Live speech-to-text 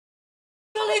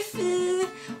les filles!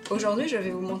 Aujourd'hui je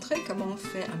vais vous montrer comment on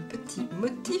fait un petit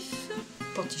motif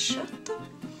pour t-shirt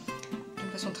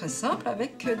d'une façon très simple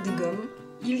avec des gommes.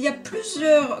 Il y a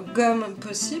plusieurs gommes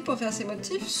possibles pour faire ces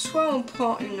motifs. Soit on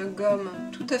prend une gomme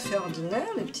tout à fait ordinaire,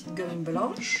 les petites gommes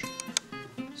blanches.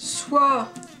 Soit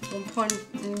on prend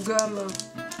une gomme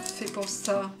faite pour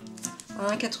ça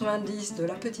à 1,90 de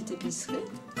la petite épicerie.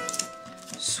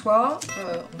 Soit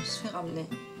on se fait ramener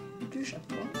du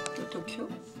Japon, de Tokyo,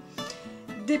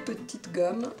 des petites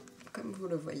gommes, comme vous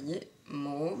le voyez,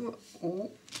 mauve, ou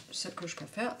celle que je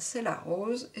préfère, c'est la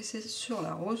rose, et c'est sur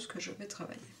la rose que je vais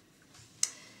travailler.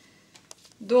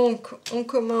 Donc, on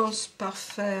commence par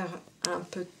faire un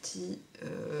petit,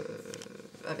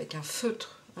 avec un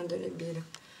feutre indélébile,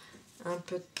 un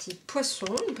petit poisson,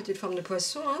 une petite forme de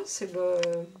poisson, hein, c'est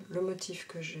le motif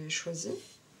que j'ai choisi.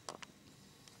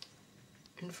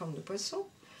 Une forme de poisson.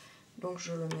 Donc,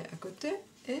 je le mets à côté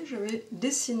et je vais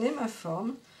dessiner ma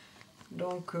forme.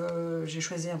 Donc, j'ai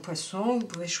choisi un poisson, vous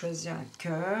pouvez choisir un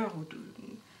cœur ou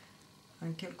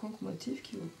un quelconque motif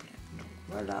qui vous plaît. Donc,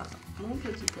 voilà mon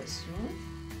petit poisson.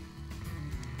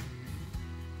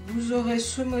 Vous aurez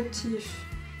ce motif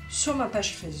sur ma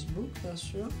page Facebook, bien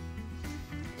sûr,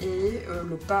 et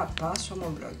le pas à pas sur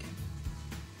mon blog.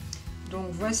 Donc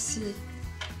voici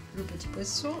le petit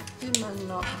poisson, et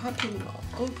maintenant, rapidement,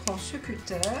 on prend ce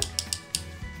cutter.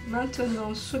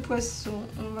 Maintenant, ce poisson,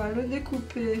 on va le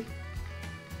découper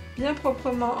bien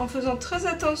proprement en faisant très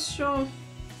attention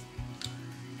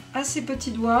à ses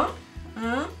petits doigts.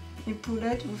 Hein? Les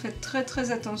poulettes, vous faites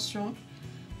très attention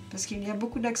parce qu'il y a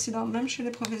beaucoup d'accidents même chez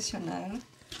les professionnels.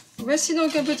 Voici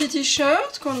donc un petit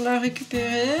t-shirt qu'on a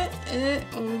récupéré et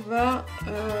on va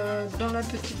dans la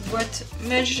petite boîte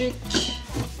magique.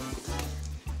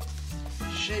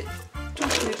 J'ai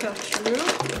toutes les peintures,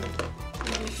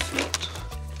 les feutres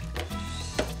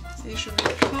et je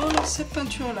vais prendre cette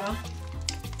peinture là.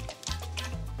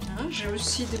 Hein, j'ai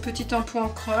aussi des petits tampons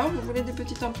encreurs. Vous voulez des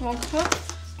petits tampons encreurs?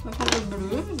 On va prendre le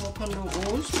bleu, on va prendre le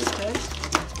rose peut-être.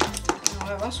 On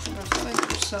va voir ce qu'on va faire avec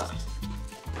tout ça.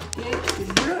 Et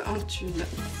le bleu en tube.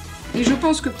 Et je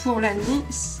pense que pour la nuit,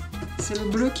 c'est le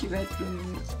bleu qui va être le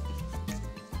mieux.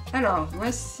 Alors,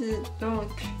 voici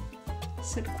donc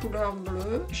cette couleur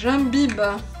bleue. J'imbibe,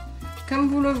 comme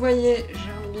vous le voyez,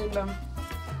 j'imbibe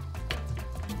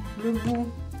le bout.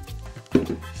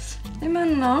 Et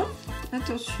maintenant,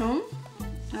 attention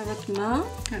à votre main,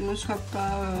 qu'elle ne soit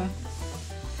pas...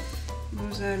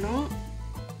 nous allons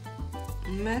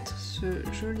mettre ce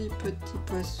joli petit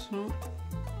poisson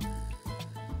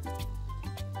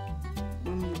au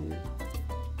milieu.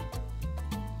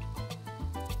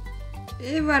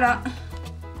 Et voilà,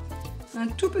 un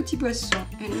tout petit poisson.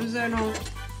 Et nous allons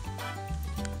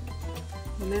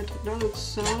mettre dans l'autre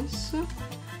sens.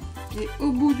 Et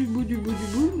au bout du bout,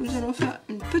 nous allons faire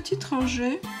une petite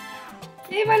rangée.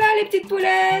 Et voilà les petites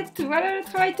poulettes, voilà le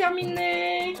travail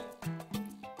terminé.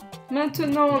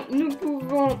 Maintenant, nous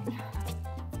pouvons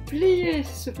plier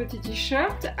ce petit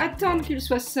t-shirt, attendre qu'il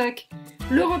soit sec,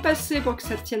 le repasser pour que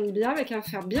ça tienne bien avec un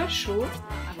fer bien chaud.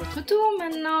 À votre tour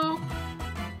maintenant.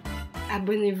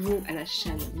 Abonnez-vous à la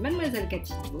chaîne Mademoiselle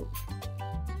Kati O.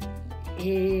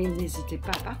 Et n'hésitez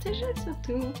pas à partager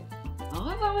surtout. Au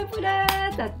revoir mes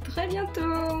poulettes, à très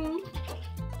bientôt.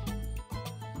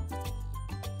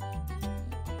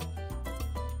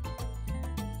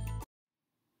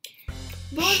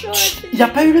 Bonjour. Il n'y a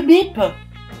pas eu le bip.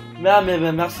 Ah mais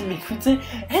merci de m'écouter.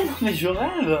 Eh non mais je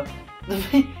rêve. Non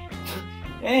mais...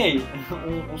 Hey,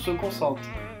 on se concentre.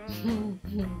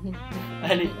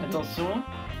 Allez, attention.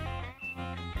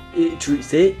 Et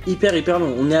c'est hyper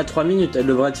long. On est à 3 minutes, elle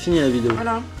devrait être finie la vidéo.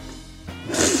 Voilà.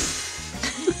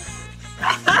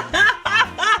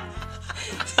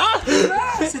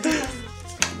 C'est tout.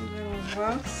 Nous allons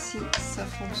voir si ça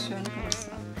fonctionne comme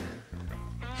ça.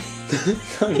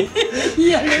 Non mais... Il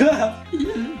y a Quoi?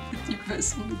 le petit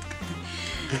poisson de l'autre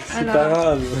côté. C'est pas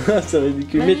grave, ça va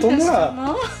ridicule. Mais ton doigt.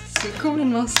 C'est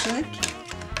complètement sec.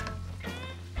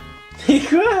 Et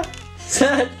quoi?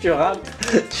 Ça, tu rappes,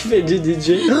 tu fais du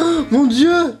DJ. Oh, mon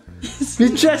dieu! Mais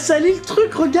tu as sali le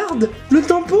truc, regarde! Le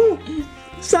tampon!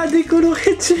 Ça a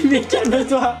décoloré dessus, mais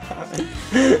calme-toi!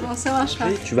 Bon, ça marche pas.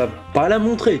 Tu vas pas la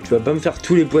montrer, tu vas pas me faire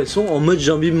tous les poissons en mode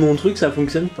j'imbibe mon truc, ça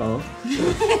fonctionne pas. Hein.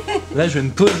 Là, je vais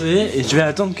me poser et je vais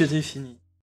attendre que t'aies fini.